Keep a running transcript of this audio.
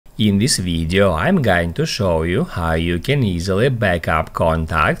In this video, I'm going to show you how you can easily back up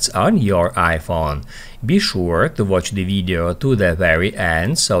contacts on your iPhone. Be sure to watch the video to the very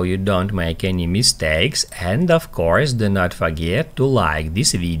end so you don't make any mistakes, and of course do not forget to like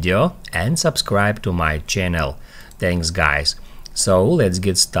this video and subscribe to my channel. Thanks guys. So let's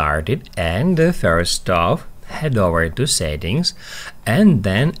get started, and first off, head over to settings and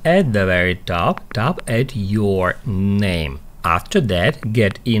then at the very top tap at your name. After that,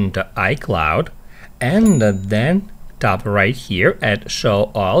 get into iCloud and then tap right here at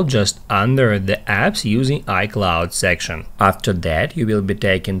Show All just under the apps using iCloud section. After that, you will be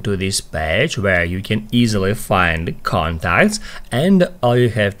taken to this page where you can easily find contacts, and all you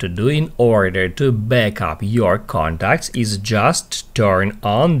have to do in order to back up your contacts is just turn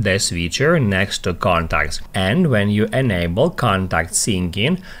on the switcher next to contacts, and when you enable contact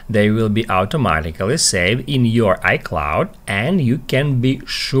syncing, they will be automatically saved in your iCloud, and you can be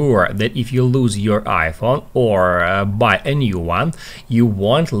sure that if you lose your iPhone or buy a new one, you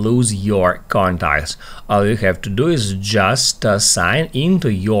won't lose your contacts. All you have to do is just sign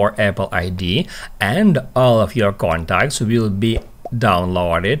into your Apple ID, and all of your contacts will be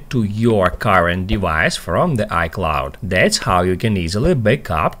downloaded to your current device from the iCloud. That's how you can easily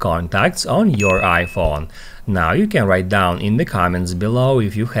back up contacts on your iPhone. Now you can write down in the comments below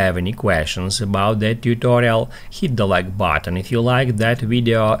if you have any questions about that tutorial. Hit the like button if you like that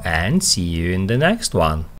video, and see you in the next one.